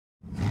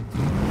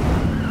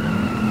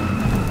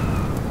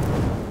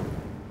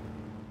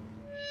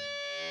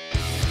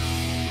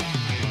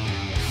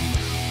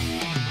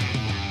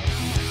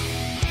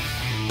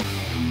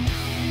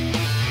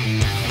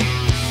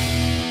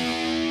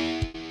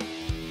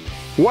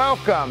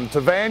Welcome to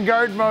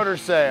Vanguard Motor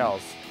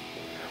Sales.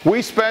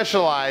 We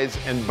specialize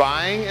in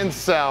buying and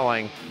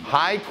selling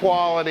high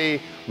quality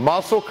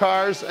muscle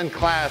cars and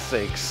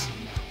classics.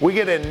 We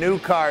get in new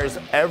cars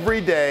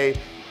every day,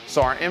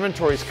 so our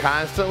inventory is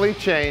constantly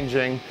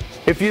changing.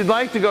 If you'd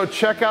like to go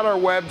check out our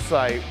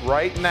website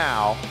right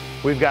now,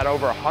 we've got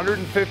over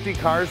 150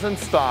 cars in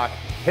stock.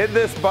 Hit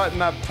this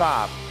button up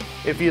top.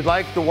 If you'd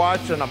like to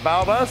watch an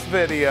About Us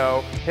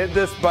video, hit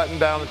this button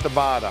down at the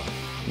bottom.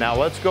 Now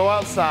let's go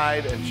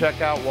outside and check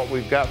out what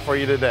we've got for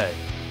you today.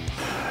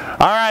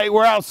 All right,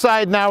 we're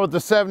outside now with the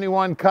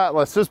 71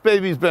 Cutlass. This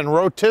baby's been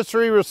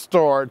rotisserie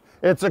restored.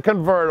 It's a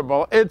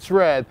convertible, it's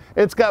red,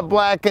 it's got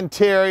black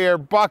interior,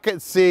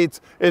 bucket seats,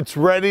 it's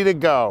ready to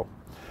go.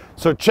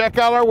 So check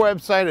out our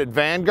website at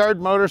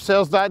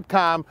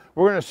vanguardmotorsales.com.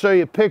 We're gonna show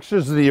you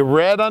pictures of the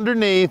red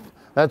underneath.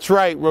 That's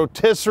right,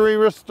 rotisserie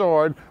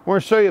restored. We're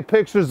gonna show you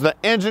pictures of the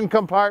engine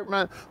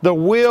compartment, the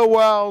wheel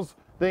wells,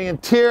 the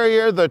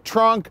interior, the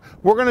trunk.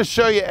 We're gonna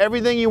show you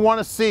everything you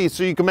wanna see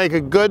so you can make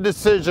a good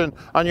decision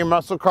on your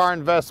muscle car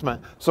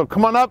investment. So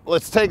come on up,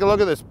 let's take a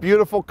look at this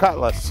beautiful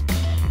Cutlass.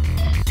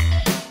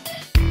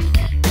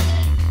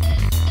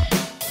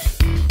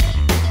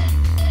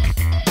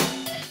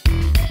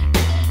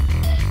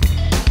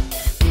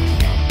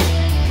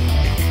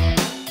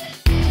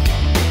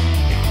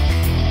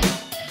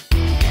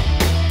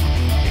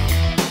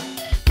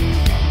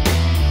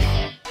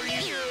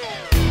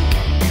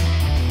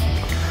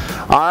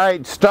 All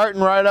right,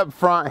 starting right up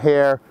front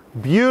here,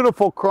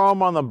 beautiful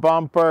chrome on the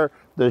bumper.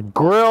 The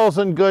grill's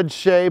in good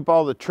shape,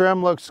 all the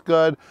trim looks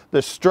good.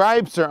 The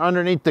stripes are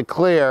underneath the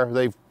clear.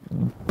 They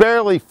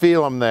barely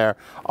feel them there.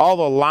 All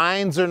the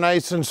lines are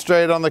nice and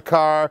straight on the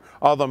car.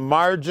 All the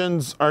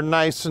margins are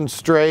nice and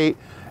straight.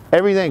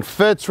 Everything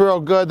fits real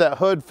good. That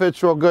hood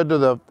fits real good to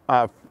the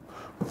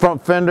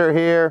front fender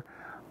here.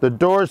 The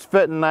doors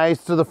fit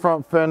nice to the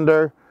front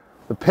fender.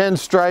 The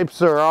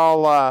pinstripes are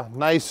all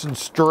nice and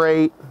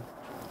straight.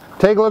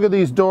 Take a look at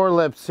these door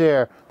lips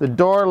here, the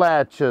door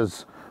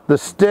latches, the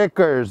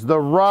stickers, the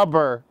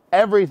rubber,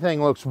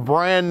 everything looks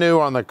brand new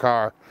on the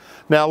car.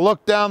 Now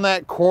look down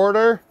that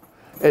quarter,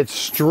 it's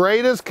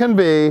straight as can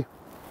be.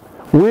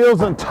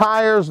 Wheels and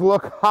tires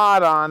look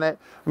hot on it.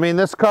 I mean,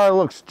 this car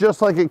looks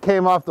just like it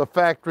came off the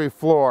factory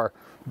floor.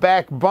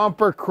 Back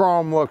bumper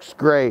chrome looks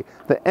great.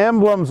 The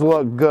emblems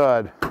look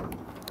good.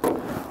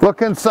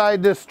 Look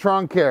inside this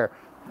trunk here.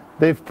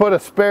 They've put a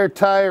spare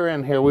tire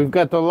in here. We've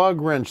got the lug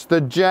wrench,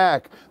 the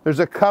jack. There's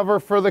a cover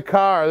for the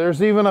car.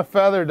 There's even a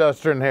feather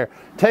duster in here.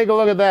 Take a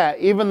look at that.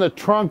 Even the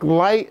trunk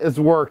light is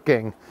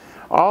working.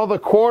 All the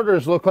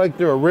quarters look like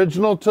they're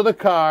original to the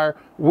car.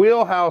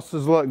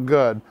 Wheelhouses look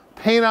good.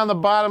 Paint on the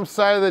bottom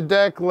side of the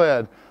deck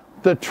lid.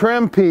 The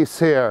trim piece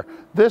here.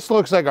 This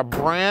looks like a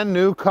brand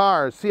new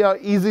car. See how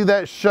easy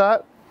that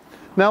shut?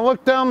 Now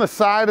look down the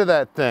side of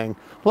that thing.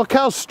 Look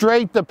how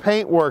straight the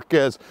paint work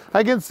is.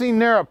 I can see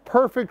near a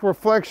perfect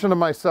reflection of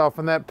myself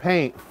in that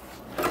paint.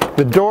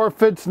 The door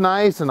fits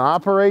nice and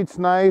operates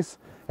nice.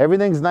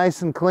 Everything's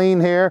nice and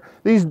clean here.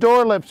 These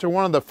door lips are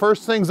one of the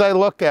first things I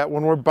look at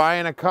when we're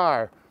buying a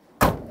car.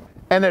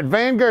 And at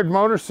Vanguard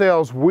Motor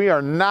Sales, we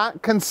are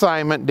not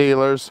consignment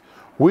dealers.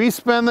 We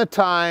spend the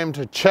time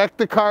to check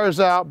the cars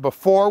out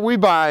before we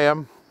buy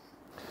them.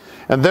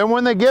 And then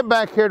when they get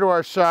back here to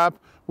our shop,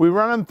 we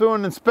run them through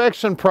an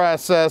inspection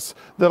process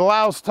that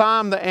allows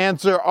Tom to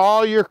answer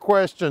all your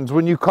questions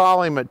when you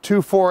call him at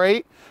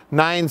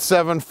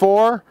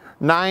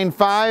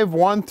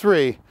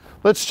 248-974-9513.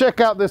 Let's check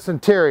out this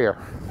interior.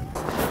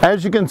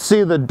 As you can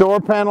see, the door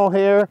panel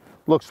here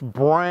looks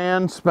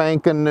brand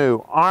spanking new.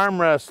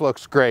 Armrest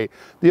looks great.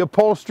 The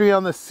upholstery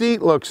on the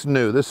seat looks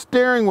new. The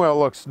steering wheel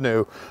looks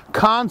new.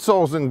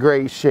 Console's in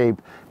great shape.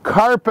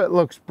 Carpet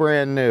looks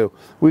brand new.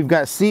 We've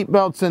got seat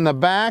belts in the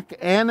back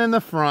and in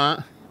the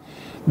front.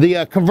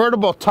 The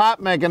convertible top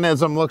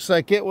mechanism looks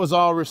like it was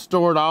all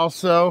restored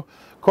also.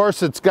 Of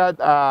course, it's got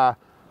a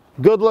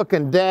good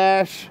looking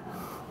dash.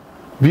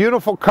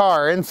 Beautiful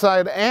car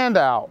inside and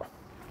out.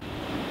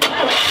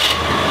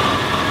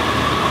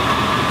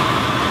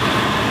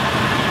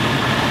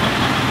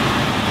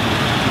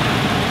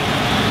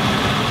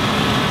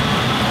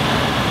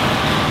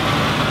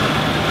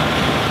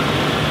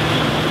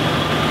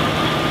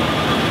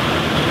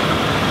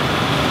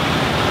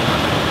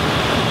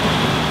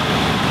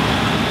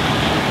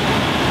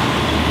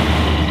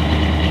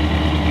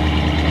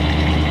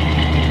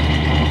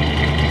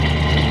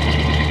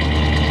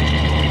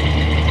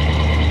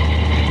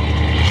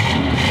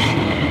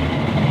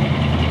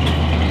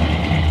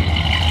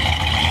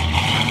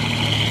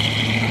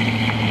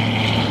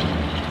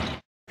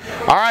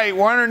 All right,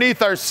 we're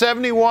underneath our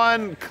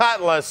 71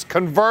 Cutlass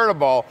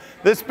convertible.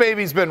 This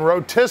baby's been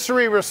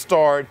rotisserie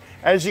restored.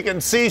 As you can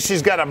see,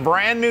 she's got a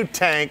brand new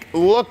tank.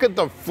 Look at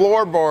the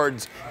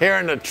floorboards here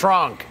in the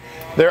trunk.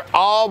 They're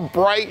all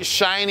bright,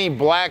 shiny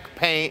black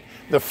paint.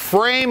 The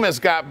frame has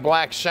got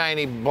black,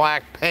 shiny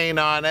black paint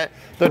on it.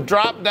 The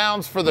drop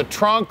downs for the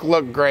trunk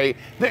look great.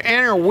 The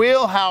inner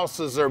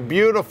wheelhouses are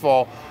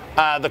beautiful.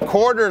 The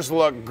quarters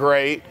look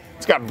great.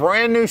 It's got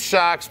brand new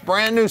shocks,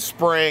 brand new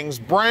springs,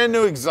 brand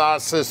new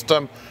exhaust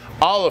system.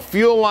 All the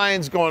fuel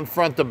lines going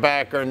front to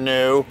back are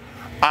new.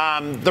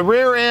 The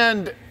rear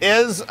end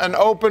is an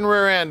open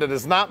rear end. It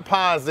is not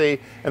posi,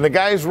 and the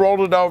guys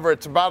rolled it over.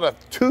 It's about a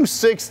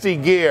 260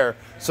 gear,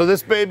 so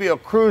this baby will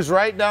cruise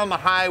right down the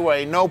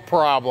highway, no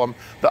problem.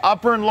 The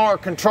upper and lower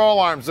control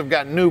arms have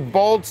got new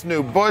bolts,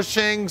 new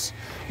bushings.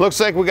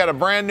 Looks like we got a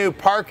brand new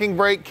parking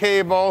brake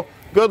cable,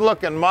 good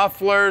looking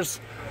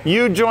mufflers,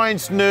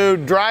 U-joints new,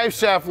 drive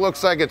shaft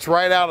looks like it's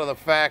right out of the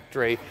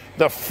factory.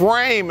 The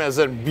frame is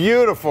in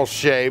beautiful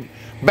shape.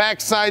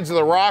 Back sides of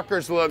the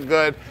rockers look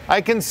good.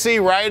 I can see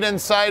right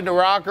inside the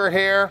rocker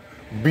here,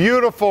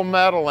 beautiful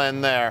metal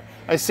in there.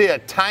 I see a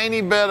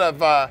tiny bit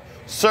of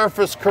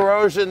surface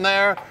corrosion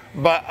there,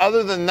 but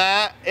other than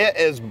that, it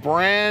is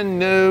brand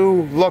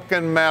new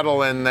looking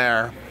metal in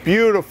there.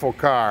 Beautiful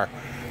car.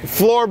 The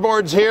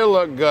floorboards here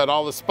look good.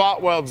 All the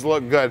spot welds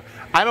look good.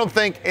 I don't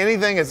think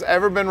anything has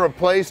ever been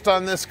replaced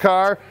on this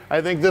car.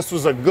 I think this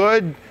was a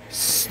good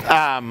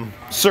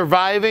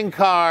surviving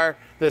car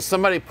that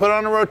somebody put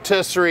on a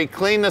rotisserie,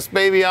 cleaned this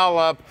baby all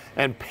up,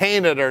 and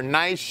painted her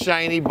nice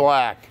shiny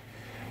black.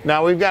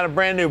 Now we've got a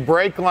brand new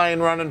brake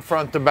line running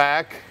front to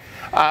back.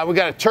 We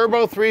got a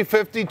turbo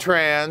 350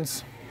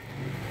 trans.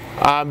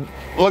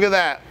 Look at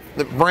that.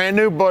 The brand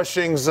new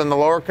bushings and the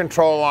lower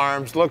control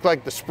arms. Look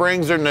like the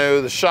springs are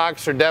new. The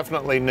shocks are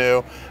definitely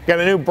new. Got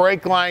a new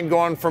brake line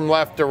going from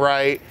left to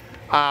right.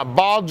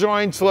 Ball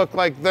joints look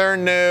like they're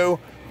new.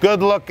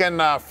 Good looking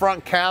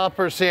front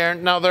calipers here.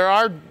 Now there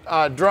are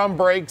drum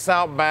brakes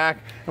out back,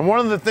 and one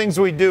of the things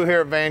we do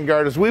here at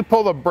Vanguard is we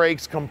pull the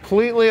brakes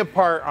completely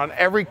apart on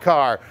every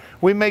car.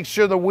 We make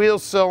sure the wheel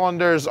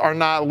cylinders are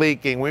not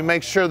leaking. We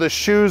make sure the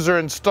shoes are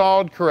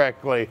installed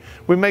correctly.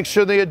 We make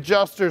sure the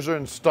adjusters are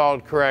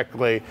installed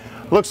correctly.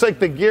 Looks like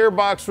the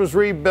gearbox was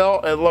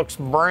rebuilt. It looks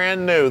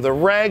brand new. The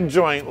rag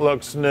joint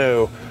looks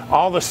new.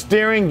 All the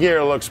steering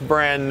gear looks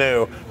brand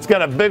new. It's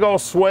got a big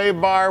old sway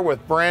bar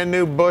with brand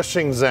new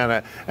bushings in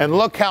it. And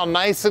look how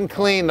nice and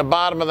clean the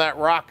bottom of that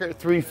Rocket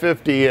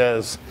 350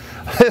 is.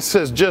 This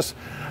is just,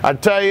 I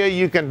tell you,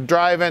 you can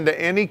drive into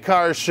any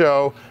car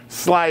show,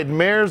 slide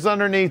mirrors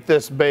underneath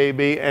this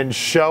baby and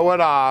show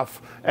it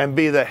off and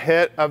be the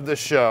hit of the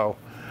show.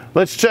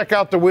 Let's check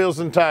out the wheels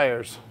and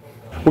tires.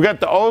 We got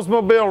the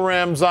Oldsmobile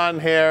rims on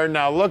here.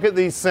 Now look at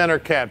these center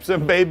caps.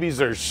 Them babies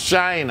are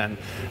shining.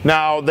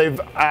 Now they've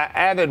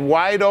added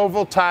wide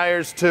oval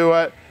tires to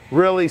it.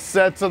 Really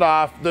sets it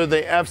off. They're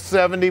the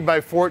F70 by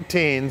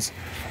 14s.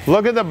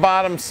 Look at the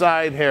bottom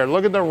side here.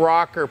 Look at the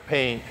rocker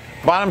paint.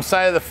 Bottom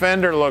side of the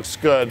fender looks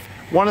good.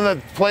 One of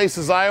the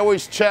places I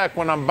always check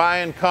when I'm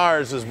buying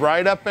cars is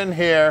right up in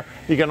here.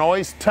 You can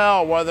always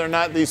tell whether or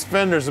not these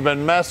fenders have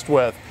been messed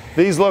with.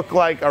 These look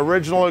like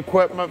original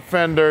equipment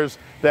fenders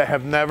that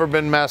have never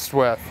been messed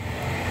with.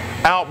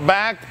 Out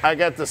back, I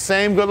got the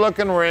same good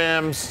looking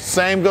rims,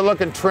 same good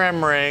looking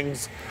trim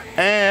rings,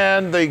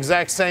 and the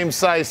exact same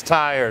size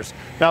tires.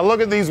 Now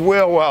look at these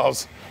wheel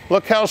wells.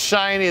 Look how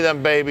shiny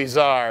them babies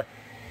are.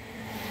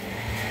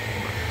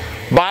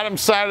 Bottom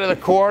side of the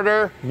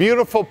quarter,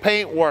 beautiful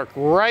paint work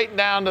right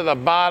down to the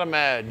bottom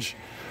edge.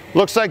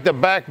 Looks like the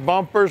back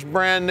bumper's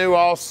brand new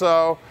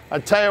also. I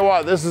tell you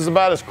what, this is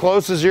about as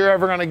close as you're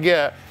ever gonna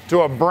get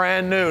to a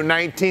brand new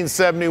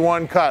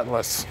 1971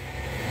 Cutlass.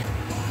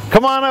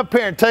 Come on up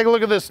here and take a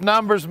look at this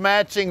numbers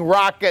matching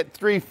Rocket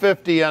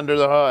 350 under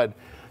the hood.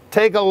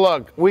 Take a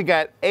look. We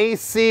got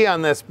AC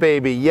on this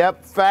baby.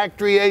 Yep,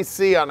 factory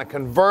AC on a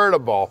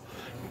convertible.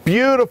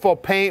 Beautiful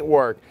paint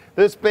work.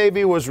 This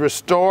baby was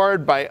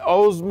restored by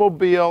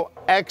Oldsmobile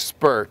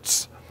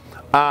experts.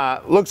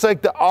 Looks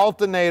like the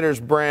alternator's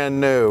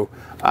brand new.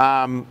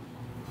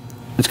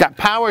 It's got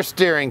power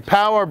steering,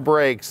 power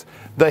brakes,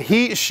 the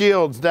heat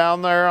shields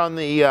down there on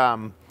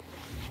the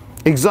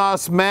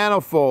exhaust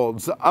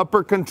manifolds, the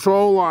upper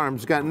control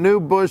arms, got new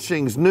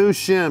bushings, new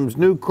shims,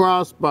 new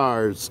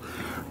crossbars.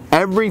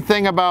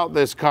 Everything about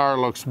this car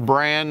looks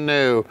brand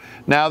new.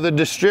 Now the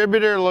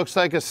distributor looks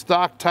like a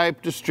stock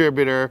type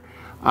distributor.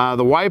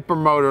 The wiper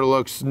motor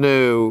looks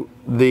new.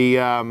 The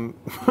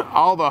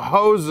all the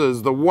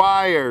hoses, the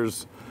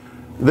wires.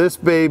 This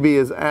baby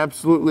is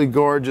absolutely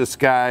gorgeous,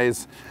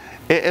 guys.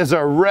 It is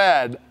a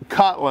red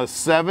Cutlass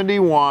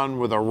 71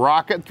 with a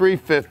Rocket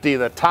 350.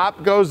 The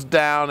top goes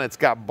down. It's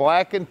got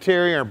black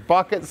interior and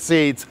bucket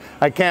seats.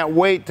 I can't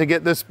wait to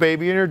get this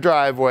baby in your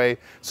driveway.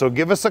 So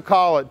give us a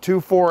call at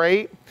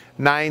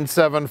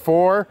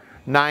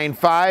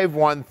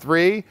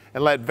 248-974-9513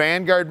 and let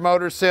Vanguard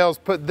Motor Sales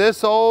put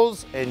this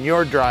Olds in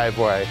your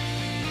driveway.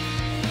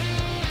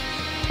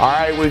 All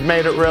right, we've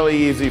made it really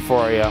easy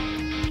for you.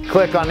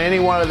 Click on any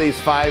one of these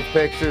 5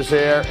 pictures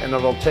here and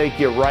it'll take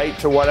you right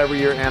to whatever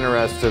you're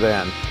interested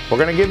in. We're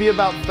going to give you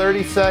about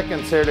 30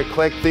 seconds here to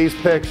click these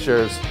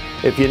pictures.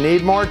 If you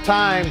need more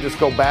time, just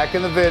go back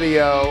in the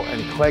video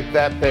and click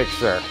that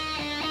picture.